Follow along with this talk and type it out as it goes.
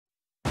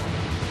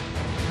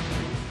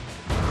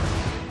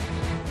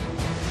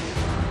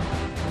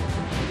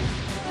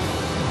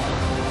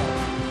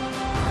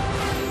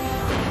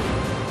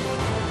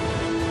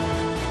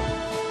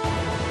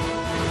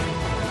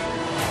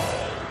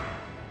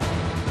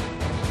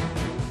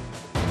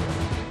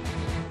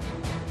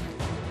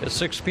It's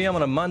 6 p.m.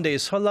 on a Monday,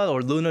 Seoul,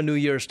 or Lunar New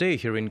Year's Day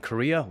here in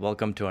Korea.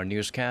 Welcome to our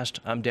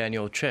newscast. I'm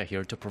Daniel Che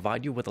here to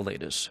provide you with the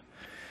latest.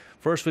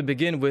 First, we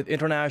begin with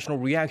international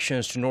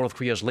reactions to North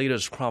Korea's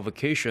latest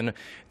provocation.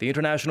 The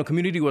international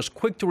community was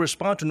quick to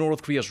respond to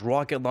North Korea's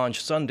rocket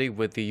launch Sunday,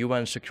 with the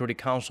UN Security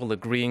Council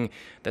agreeing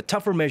that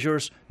tougher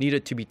measures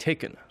needed to be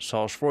taken.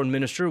 Seoul's foreign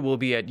minister will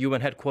be at UN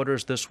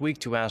headquarters this week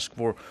to ask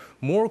for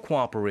more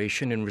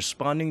cooperation in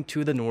responding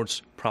to the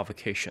North's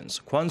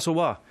provocations. Kwon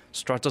So-wa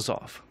starts us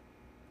off.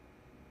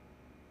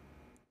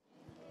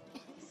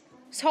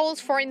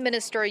 Seoul's Foreign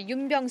Minister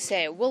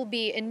Byung-se will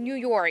be in New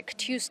York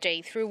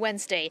Tuesday through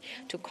Wednesday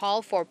to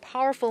call for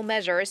powerful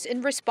measures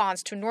in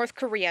response to North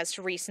Korea's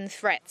recent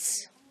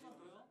threats.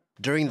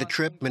 During the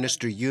trip,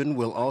 Minister Yoon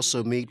will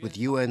also meet with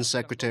UN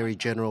Secretary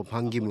General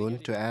Ban Ki-moon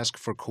to ask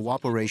for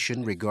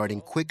cooperation regarding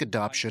quick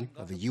adoption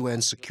of a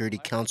UN Security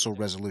Council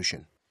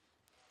resolution.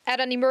 At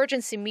an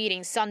emergency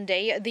meeting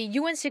Sunday, the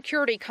UN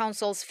Security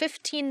Council's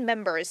 15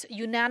 members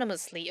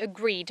unanimously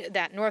agreed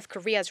that North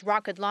Korea's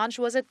rocket launch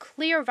was a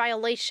clear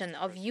violation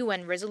of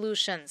UN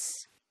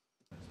resolutions.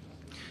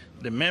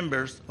 The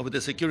members of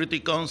the Security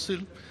Council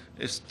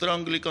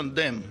strongly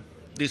condemn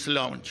this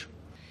launch.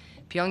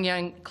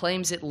 Pyongyang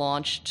claims it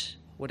launched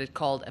what it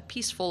called a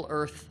peaceful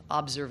Earth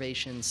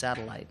observation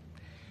satellite.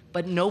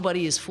 But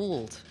nobody is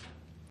fooled.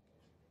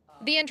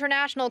 The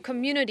international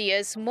community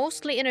is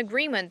mostly in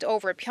agreement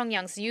over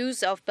Pyongyang's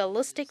use of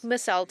ballistic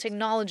missile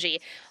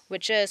technology,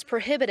 which is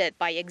prohibited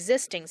by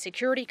existing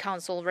Security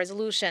Council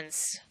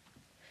resolutions.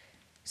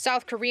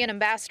 South Korean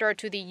ambassador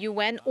to the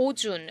UN, Oh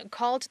Jun,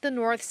 called the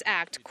North's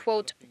act,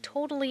 quote,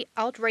 totally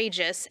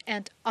outrageous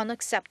and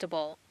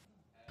unacceptable.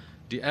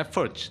 The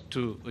efforts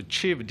to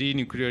achieve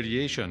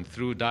denuclearization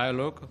through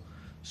dialogue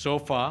so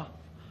far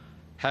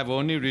have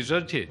only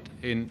resulted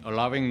in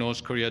allowing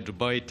North Korea to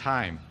buy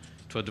time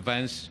to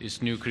advance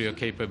its nuclear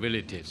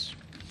capabilities.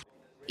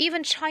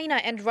 Even China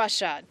and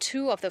Russia,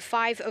 two of the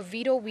 5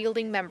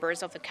 veto-wielding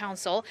members of the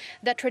Council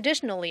that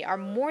traditionally are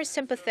more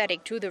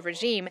sympathetic to the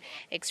regime,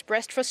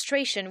 expressed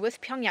frustration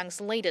with Pyongyang's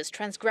latest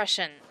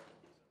transgression.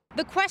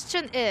 The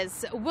question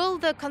is, will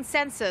the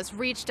consensus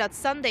reached at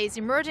Sunday's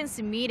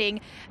emergency meeting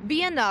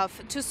be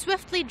enough to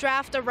swiftly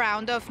draft a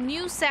round of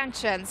new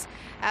sanctions,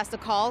 as the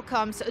call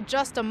comes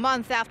just a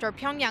month after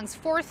Pyongyang's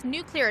 4th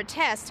nuclear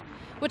test,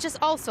 which is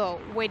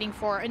also waiting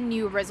for a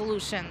new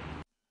resolution.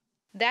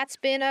 That's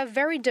been a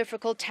very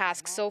difficult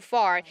task so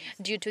far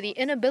due to the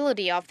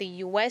inability of the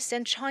US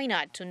and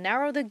China to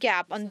narrow the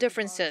gap on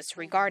differences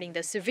regarding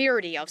the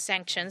severity of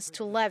sanctions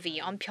to levy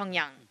on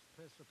Pyongyang.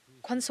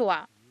 Kwon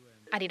So-wa,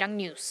 Arirang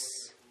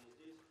News.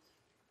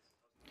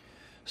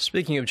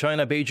 Speaking of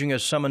China, Beijing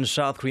has summoned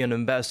South Korean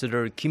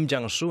Ambassador Kim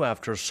Jang-soo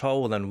after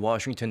Seoul and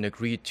Washington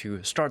agreed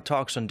to start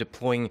talks on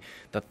deploying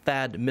the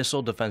THAAD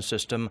missile defense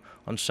system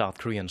on South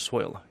Korean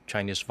soil.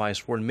 Chinese Vice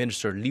Foreign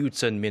Minister Liu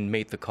Zhenmin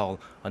made the call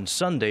on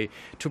Sunday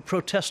to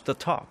protest the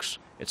talks.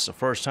 It's the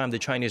first time the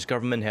Chinese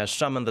government has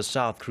summoned the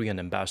South Korean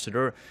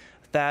ambassador.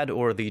 THAAD,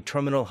 or the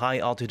Terminal High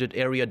Altitude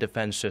Area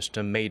Defense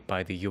System made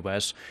by the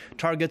U.S.,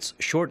 targets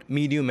short,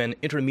 medium, and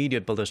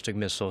intermediate ballistic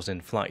missiles in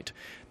flight.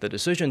 The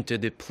decision to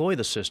deploy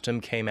the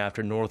system came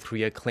after North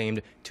Korea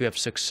claimed to have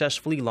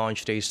successfully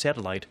launched a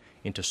satellite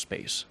into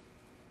space.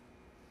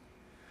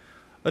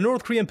 A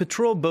North Korean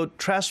patrol boat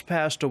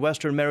trespassed the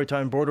western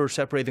maritime border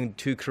separating the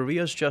two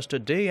Koreas just a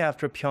day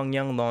after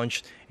Pyongyang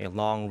launched a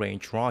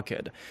long-range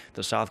rocket.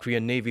 The South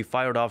Korean Navy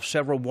fired off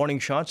several warning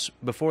shots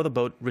before the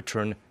boat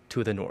returned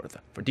to the north.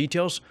 For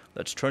details,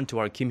 let's turn to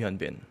our Kim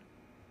Hyun-bin.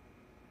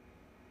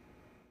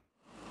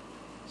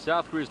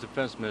 South Korea's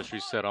defense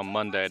ministry said on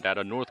Monday that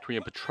a North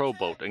Korean patrol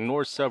boat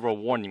ignored several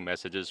warning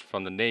messages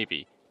from the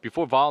Navy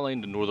before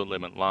violating the northern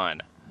limit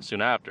line.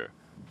 Soon after,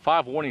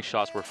 5 warning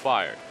shots were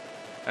fired,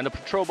 and the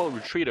patrol boat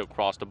retreated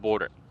across the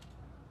border.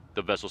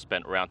 The vessel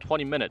spent around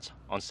 20 minutes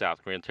on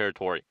South Korean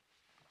territory.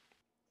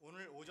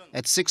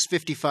 At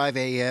 6:55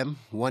 a.m.,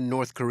 one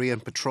North Korean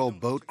patrol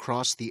boat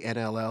crossed the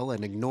NLL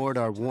and ignored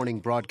our warning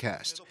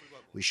broadcast.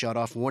 We shot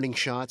off warning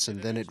shots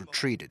and then it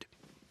retreated.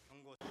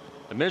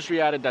 The ministry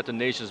added that the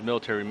nation's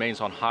military remains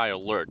on high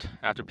alert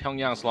after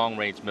Pyongyang's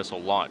long-range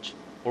missile launch,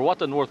 or what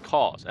the North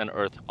calls an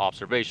Earth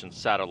observation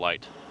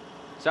satellite.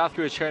 South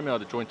Korea's chairman of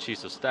the Joint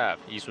Chiefs of Staff,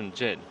 Lee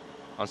Sun-jin,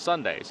 on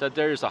Sunday said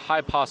there is a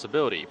high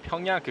possibility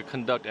Pyongyang could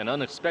conduct an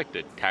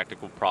unexpected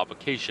tactical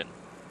provocation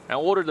and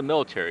ordered the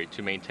military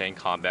to maintain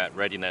combat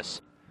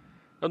readiness.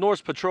 The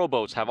North's patrol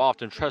boats have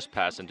often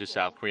trespassed into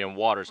South Korean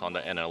waters on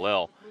the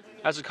NLL,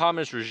 as the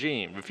communist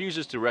regime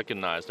refuses to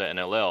recognize the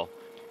NLL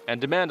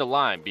and demand the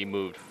line be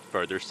moved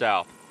further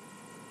south.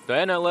 The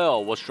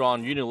NLL was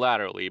drawn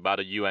unilaterally by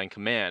the UN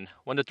command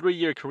when the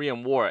 3-year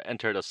Korean War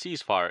entered a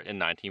ceasefire in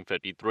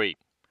 1953.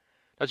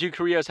 The two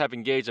Koreas have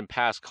engaged in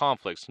past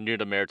conflicts near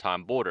the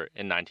maritime border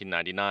in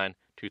 1999,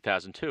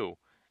 2002,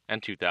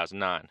 and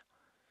 2009.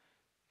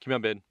 Kim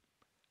Hyun-bin,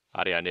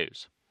 Arirang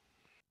News.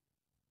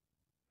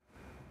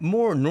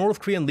 More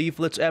North Korean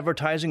leaflets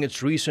advertising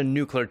its recent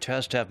nuclear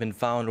test have been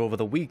found over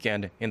the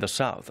weekend in the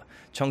south.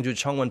 Cheongju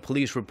Chungwon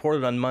police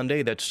reported on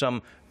Monday that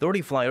some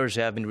 30 flyers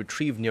have been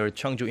retrieved near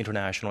Cheongju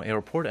International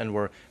Airport and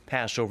were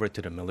passed over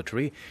to the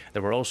military.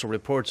 There were also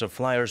reports of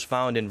flyers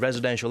found in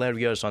residential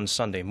areas on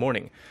Sunday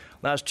morning.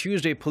 Last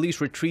Tuesday,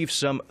 police retrieved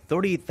some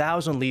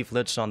 30,000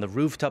 leaflets on the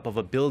rooftop of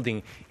a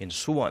building in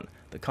Suwon.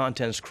 The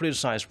contents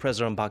criticize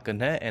President Park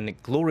Geun-hye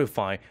and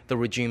glorify the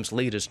regime's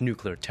latest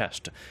nuclear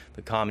test.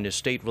 The communist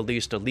state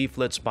released the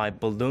leaflets by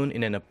balloon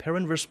in an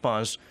apparent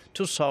response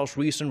to Seoul's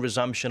recent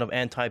resumption of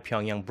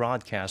anti-Pyongyang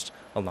broadcasts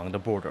along the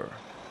border.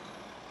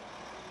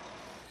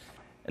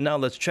 And now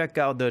let's check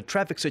out the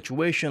traffic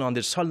situation on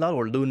this Seollal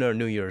or Lunar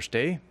New Year's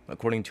Day.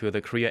 According to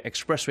the Korea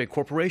Expressway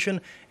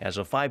Corporation, as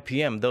of 5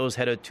 p.m., those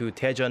headed to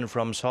Daejeon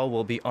from Seoul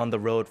will be on the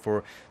road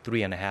for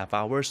 3.5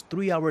 hours,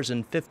 3 hours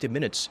and 50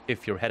 minutes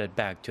if you're headed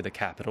back to the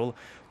capital.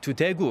 To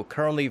Daegu,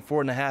 currently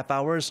 4.5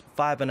 hours,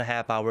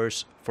 5.5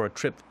 hours for a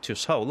trip to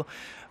Seoul.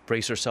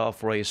 Brace yourself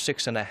for a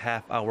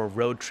 6.5-hour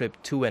road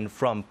trip to and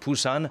from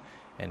Busan.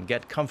 And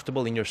get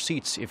comfortable in your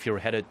seats if you're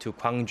headed to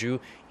Gwangju.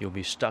 You'll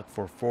be stuck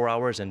for 4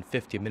 hours and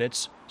 50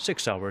 minutes,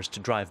 6 hours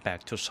to drive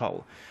back to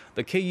Seoul.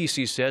 The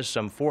KEC says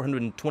some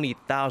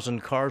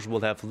 420,000 cars will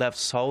have left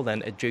Seoul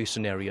and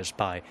adjacent areas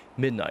by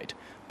midnight.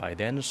 By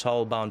then,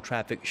 Seoul-bound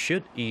traffic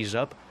should ease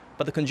up,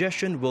 but the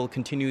congestion will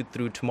continue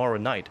through tomorrow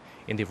night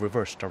in the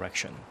reverse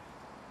direction.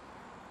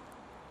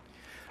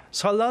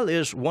 Seollal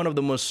is one of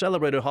the most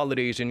celebrated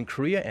holidays in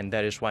Korea, and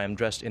that is why I'm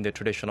dressed in the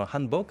traditional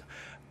hanbok.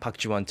 Park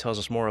Ji-won tells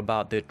us more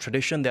about the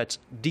tradition that's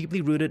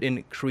deeply rooted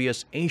in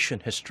Korea's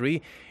ancient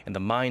history and the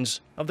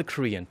minds of the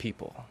Korean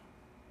people.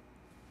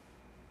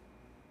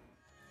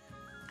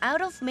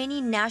 Out of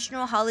many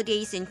national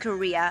holidays in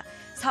Korea,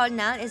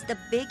 Seollal is the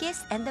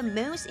biggest and the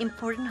most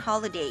important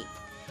holiday.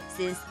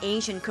 Since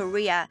ancient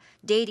Korea,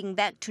 dating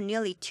back to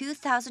nearly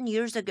 2,000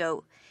 years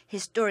ago,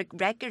 historic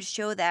records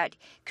show that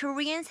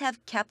Koreans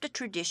have kept the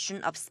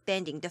tradition of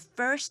spending the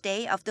first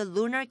day of the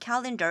lunar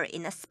calendar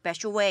in a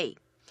special way.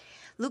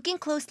 Looking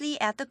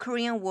closely at the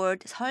Korean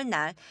word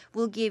Seollal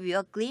will give you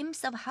a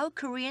glimpse of how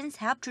Koreans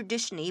have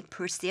traditionally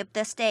perceived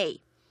this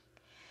day.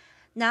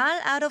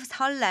 Nal out of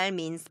Seollal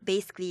means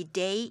basically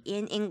day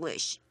in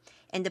English,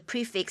 and the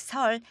prefix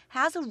Seol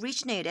has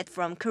originated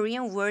from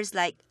Korean words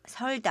like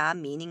설다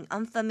meaning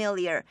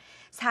unfamiliar,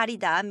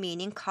 살이다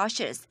meaning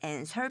cautious,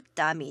 and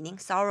슬프다 meaning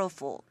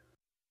sorrowful.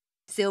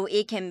 So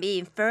it can be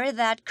inferred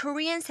that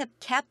Koreans have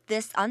kept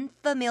this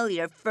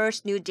unfamiliar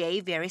first new day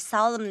very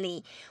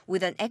solemnly,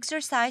 with an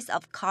exercise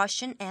of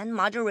caution and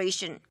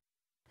moderation.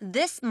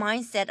 This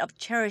mindset of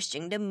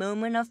cherishing the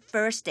moment of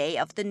first day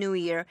of the new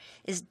year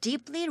is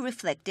deeply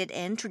reflected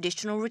in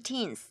traditional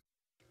routines.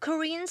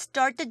 Koreans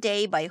start the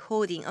day by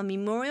holding a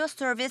memorial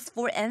service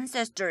for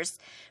ancestors,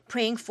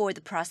 praying for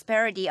the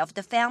prosperity of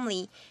the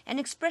family, and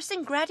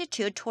expressing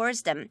gratitude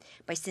towards them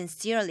by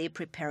sincerely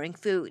preparing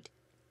food.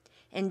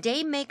 And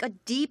they make a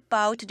deep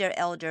bow to their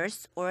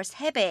elders, or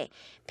세배,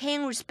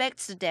 paying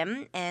respects to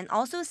them and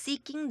also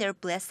seeking their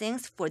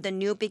blessings for the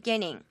new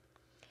beginning.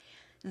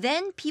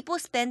 Then people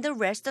spend the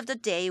rest of the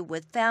day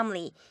with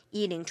family,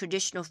 eating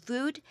traditional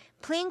food,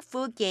 playing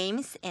food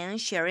games, and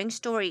sharing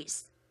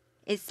stories.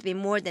 It's been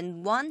more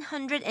than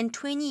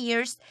 120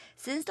 years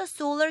since the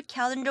solar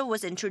calendar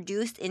was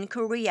introduced in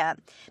Korea,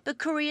 but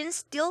Koreans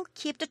still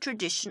keep the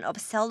tradition of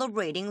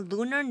celebrating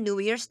Lunar New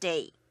Year's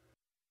Day.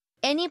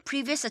 Any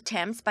previous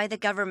attempts by the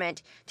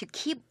government to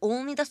keep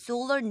only the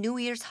solar New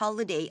Year's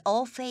holiday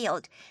all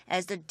failed,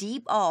 as the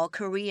deep awe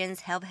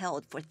Koreans have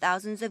held for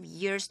thousands of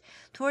years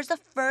towards the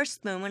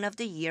first moment of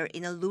the year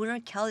in a lunar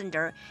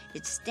calendar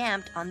is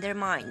stamped on their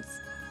minds.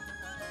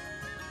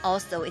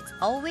 Also, it's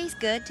always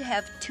good to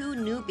have 2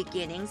 new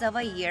beginnings of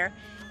a year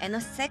and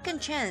a second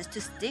chance to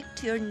stick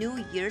to your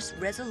New Year's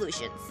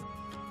resolutions.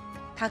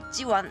 Park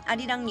Ji-won,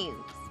 Arirang News.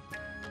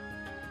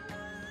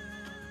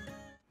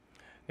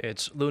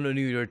 It's Lunar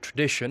New Year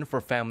tradition for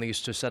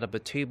families to set up a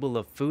table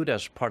of food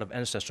as part of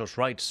ancestors'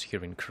 rites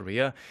here in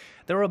Korea.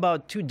 There are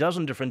about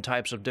 24 different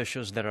types of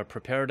dishes that are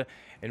prepared,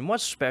 and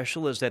what's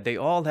special is that they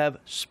all have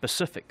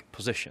specific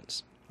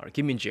positions. Our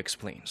Kim Min-ji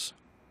explains.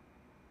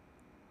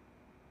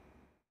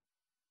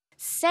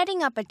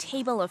 Setting up a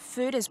table of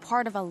food is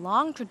part of a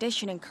long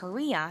tradition in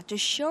Korea to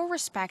show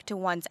respect to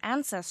one's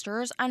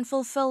ancestors and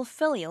fulfill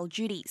filial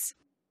duties.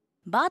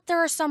 But there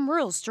are some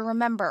rules to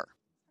remember.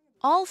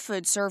 All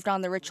food served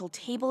on the ritual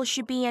table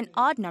should be in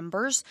odd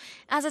numbers,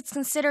 as it's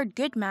considered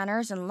good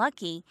manners and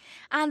lucky,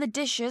 and the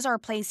dishes are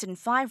placed in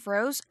 5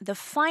 rows, the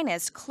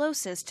finest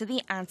closest to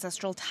the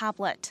ancestral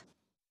tablet.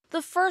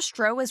 The first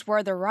row is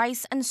where the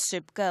rice and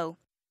soup go.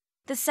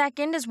 The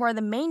second is where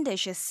the main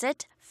dishes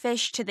sit,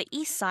 fish to the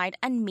east side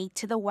and meat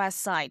to the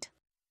west side.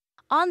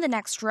 On the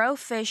next row,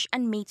 fish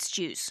and meat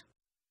stews.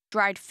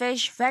 Dried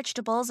fish,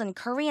 vegetables, and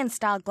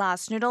Korean-style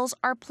glass noodles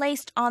are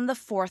placed on the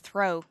 4th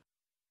row.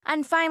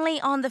 And finally,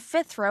 on the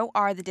 5th row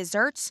are the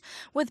desserts,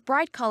 with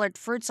bright-colored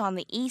fruits on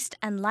the east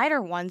and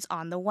lighter ones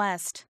on the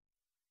west.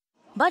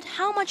 But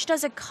how much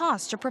does it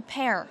cost to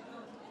prepare?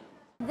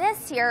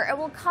 This year, it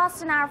will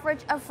cost an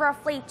average of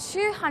roughly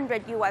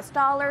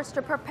 $200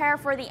 to prepare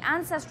for the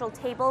ancestral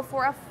table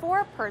for a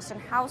 4-person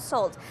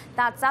household.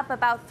 That's up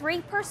about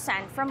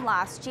 3% from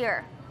last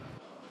year.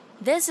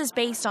 This is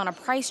based on a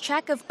price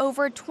check of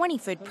over 20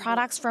 food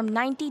products from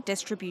 90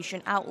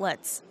 distribution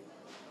outlets.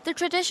 The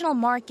traditional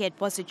market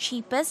was the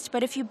cheapest,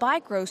 but if you buy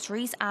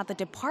groceries at the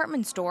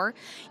department store,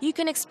 you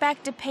can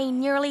expect to pay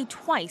nearly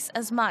twice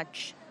as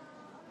much.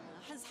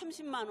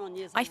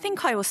 I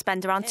think I will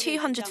spend around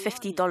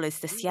 $250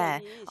 this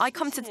year. I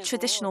come to the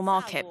traditional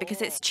market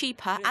because it's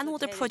cheaper and all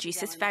the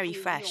produce is very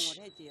fresh.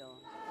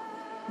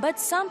 But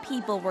some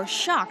people were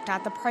shocked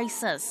at the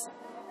prices.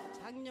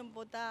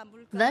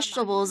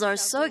 Vegetables are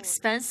so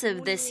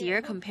expensive this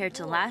year compared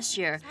to last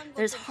year.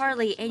 There's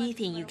hardly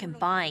anything you can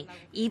buy,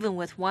 even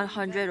with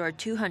 $100 or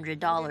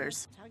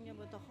 $200.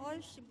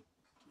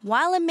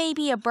 While it may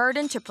be a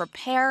burden to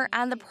prepare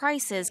and the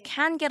prices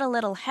can get a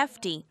little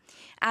hefty,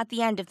 at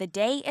the end of the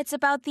day, it's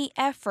about the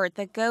effort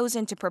that goes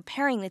into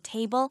preparing the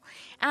table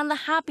and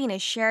the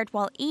happiness shared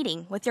while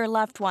eating with your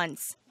loved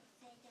ones.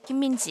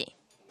 김민지,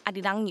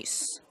 Arirang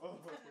News.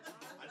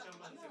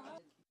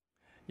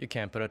 You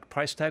can't put a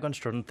price tag on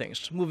certain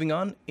things. Moving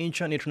on,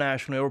 Incheon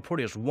International Airport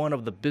is one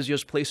of the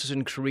busiest places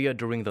in Korea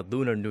during the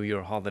Lunar New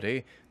Year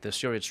holiday.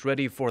 This year, it's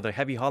ready for the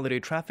heavy holiday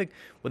traffic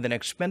with an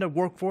expanded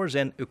workforce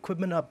and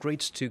equipment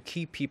upgrades to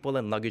keep people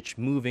and luggage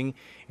moving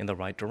in the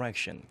right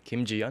direction.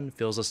 Kim Ji-yeon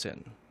fills us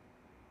in.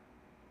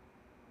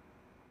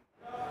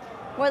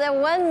 More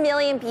than 1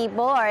 million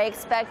people are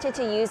expected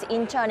to use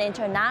Incheon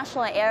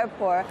International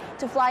Airport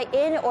to fly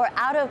in or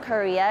out of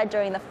Korea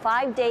during the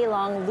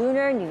 5-day-long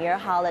Lunar New Year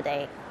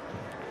holiday.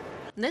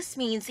 This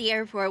means the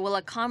airport will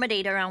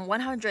accommodate around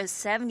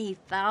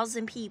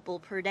 170,000 people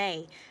per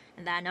day,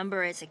 and that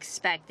number is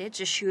expected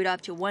to shoot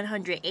up to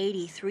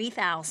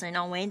 183,000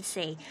 on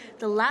Wednesday,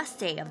 the last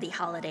day of the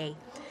holiday.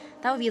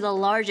 That would be the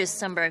largest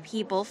number of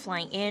people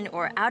flying in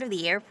or out of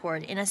the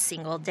airport in a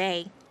single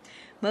day.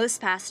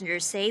 Most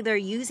passengers say they're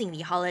using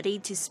the holiday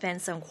to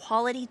spend some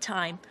quality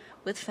time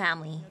with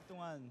family.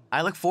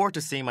 I look forward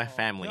to seeing my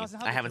family.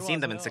 I haven't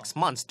seen them in 6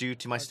 months due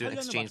to my student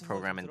exchange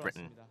program in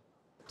Britain.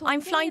 I'm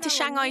flying to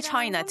Shanghai,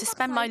 China to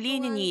spend my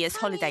Lunar New Year's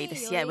holiday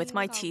this year with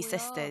my 2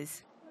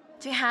 sisters.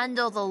 To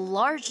handle the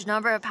large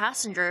number of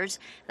passengers,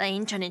 the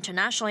Incheon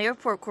International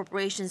Airport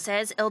Corporation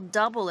says it'll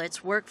double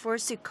its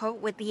workforce to cope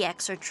with the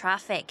extra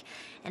traffic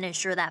and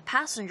ensure that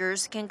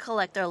passengers can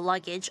collect their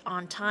luggage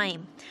on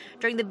time.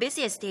 During the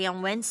busiest day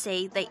on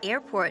Wednesday, the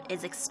airport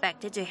is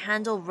expected to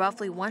handle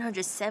roughly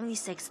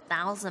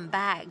 176,000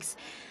 bags.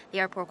 The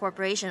Airport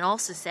Corporation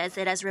also says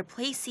it has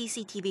replaced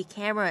CCTV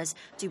cameras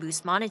to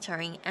boost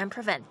monitoring and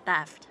prevent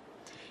theft.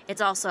 It's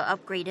also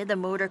upgraded the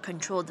motor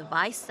control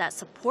device that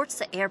supports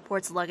the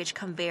airport's luggage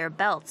conveyor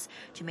belts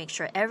to make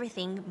sure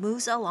everything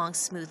moves along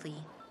smoothly.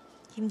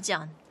 Kim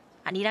Ji-yeon,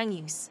 Arirang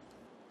News.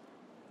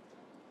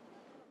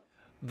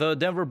 The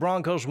Denver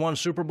Broncos won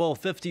Super Bowl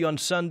 50 on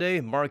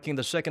Sunday, marking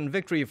the second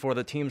victory for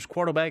the team's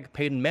quarterback,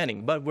 Peyton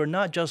Manning. But we're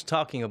not just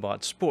talking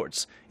about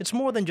sports. It's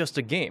more than just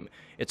a game.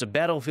 It's a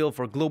battlefield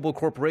for global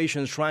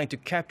corporations trying to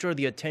capture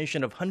the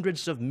attention of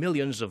hundreds of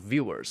millions of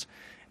viewers.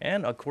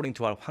 And according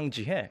to our Hwang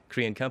Ji-hye,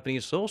 Korean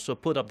companies also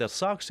put up their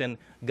socks and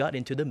got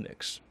into the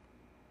mix.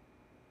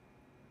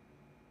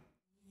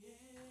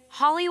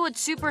 Hollywood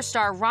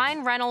superstar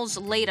Ryan Reynolds'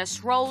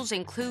 latest roles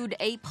include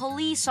a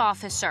police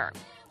officer,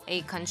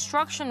 a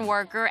construction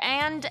worker,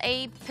 and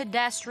a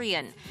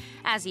pedestrian,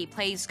 as he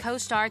plays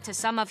co-star to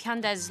some of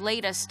Hyundai's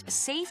latest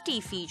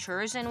safety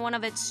features in one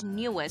of its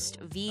newest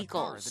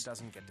vehicles.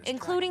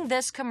 Including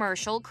this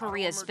commercial,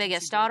 Korea's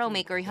biggest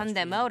automaker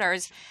Hyundai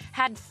Motors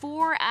had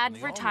 4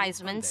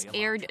 advertisements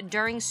aired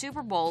during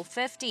Super Bowl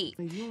 50.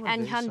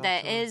 And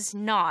Hyundai is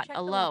not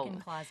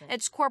alone.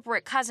 Its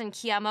corporate cousin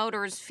Kia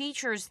Motors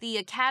features the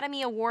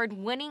Academy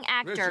Award-winning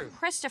actor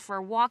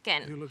Christopher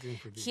Walken.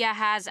 Kia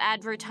has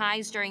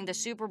advertised during the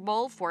Super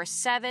Bowl for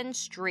 7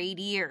 straight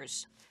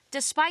years.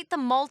 Despite the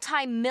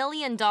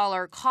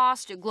multi-million-dollar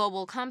cost,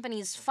 global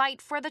companies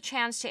fight for the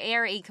chance to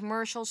air a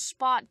commercial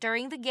spot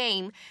during the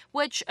game,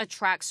 which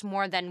attracts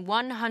more than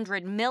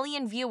 100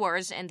 million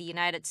viewers in the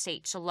United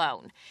States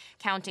alone.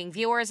 Counting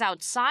viewers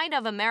outside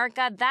of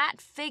America,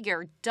 that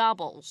figure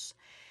doubles.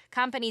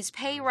 Companies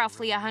pay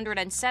roughly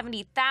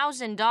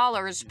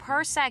 $170,000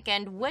 per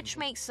second, which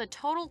makes the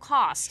total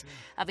cost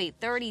of a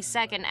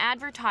 30-second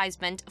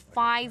advertisement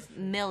 $5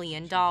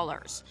 million.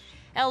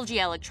 LG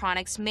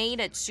Electronics made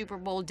its Super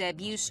Bowl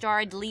debut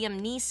starred Liam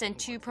Neeson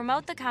to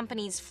promote the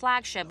company's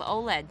flagship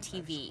OLED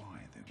TV.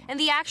 In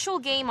the actual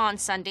game on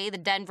Sunday, the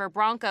Denver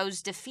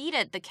Broncos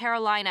defeated the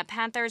Carolina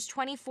Panthers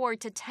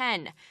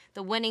 24-10.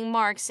 The winning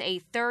marks a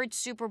 3rd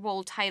Super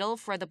Bowl title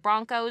for the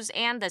Broncos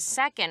and the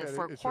 2nd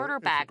for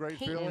quarterback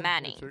Peyton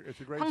Manning.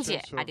 Hwang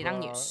Ji-hye, Arirang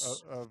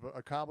News.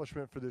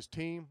 Accomplishment for this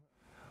team.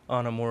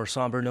 On a more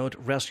somber note,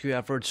 rescue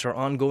efforts are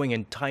ongoing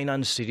in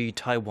Tainan City,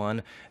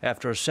 Taiwan,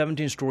 after a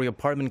 17-story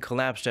apartment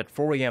collapsed at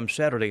 4 a.m.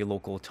 Saturday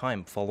local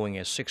time following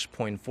a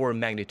 6.4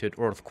 magnitude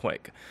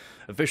earthquake.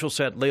 Officials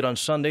said late on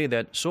Sunday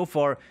that so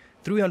far,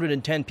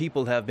 310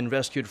 people have been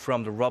rescued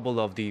from the rubble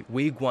of the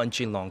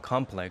Weiguan-Jinlong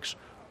complex.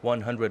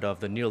 100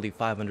 of the nearly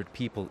 500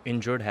 people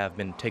injured have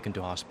been taken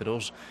to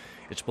hospitals.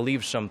 It's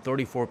believed some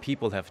 34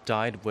 people have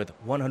died, with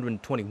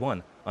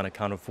 121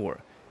 unaccounted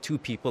for. 2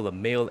 people, a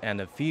male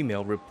and a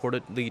female,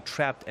 reportedly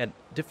trapped at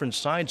different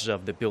sides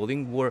of the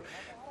building, were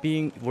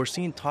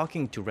seen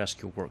talking to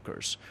rescue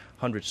workers.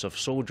 Hundreds of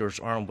soldiers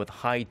armed with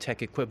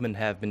high-tech equipment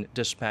have been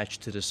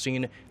dispatched to the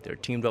scene. They're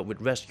teamed up with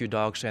rescue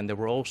dogs, and there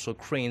were also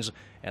cranes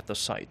at the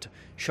site.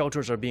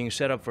 Shelters are being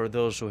set up for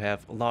those who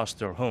have lost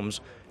their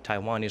homes.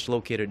 Taiwan is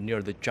located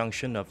near the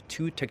junction of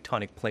 2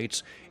 tectonic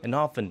plates and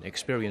often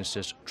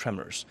experiences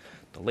tremors.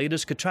 The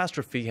latest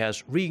catastrophe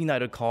has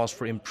reignited calls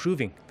for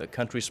improving the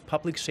country's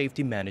public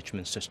safety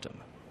management system.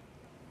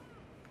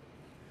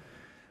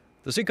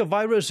 The Zika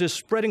virus is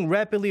spreading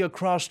rapidly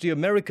across the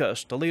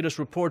Americas. The latest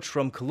reports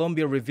from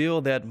Colombia reveal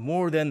that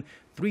more than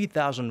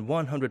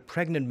 3,100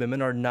 pregnant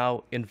women are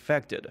now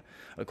infected.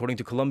 According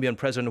to Colombian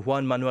President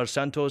Juan Manuel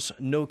Santos,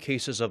 no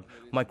cases of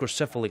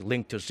microcephaly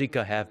linked to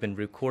Zika have been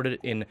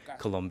recorded in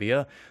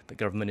Colombia. The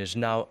government is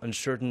now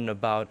uncertain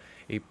about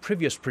a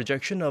previous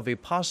projection of a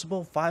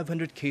possible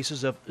 500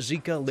 cases of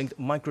Zika-linked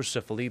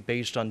microcephaly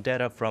based on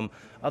data from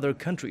other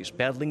countries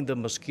battling the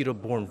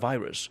mosquito-borne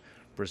virus.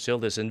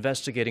 Brazil is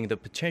investigating the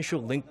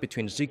potential link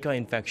between Zika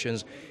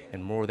infections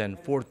and more than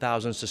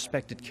 4,000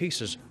 suspected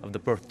cases of the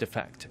birth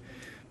defect.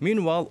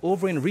 Meanwhile,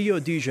 over in Rio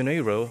de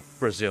Janeiro,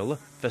 Brazil,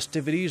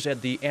 festivities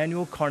at the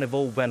annual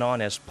carnival went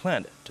on as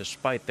planned,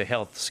 despite the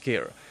health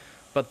scare.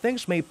 But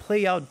things may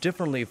play out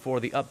differently for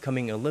the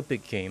upcoming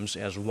Olympic Games,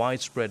 as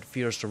widespread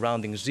fears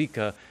surrounding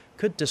Zika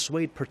could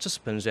dissuade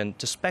participants and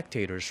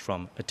spectators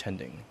from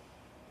attending.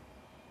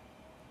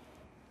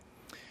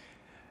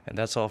 And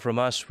that's all from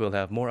us. We'll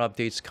have more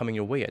updates coming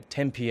your way at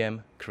 10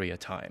 p.m. Korea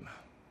time.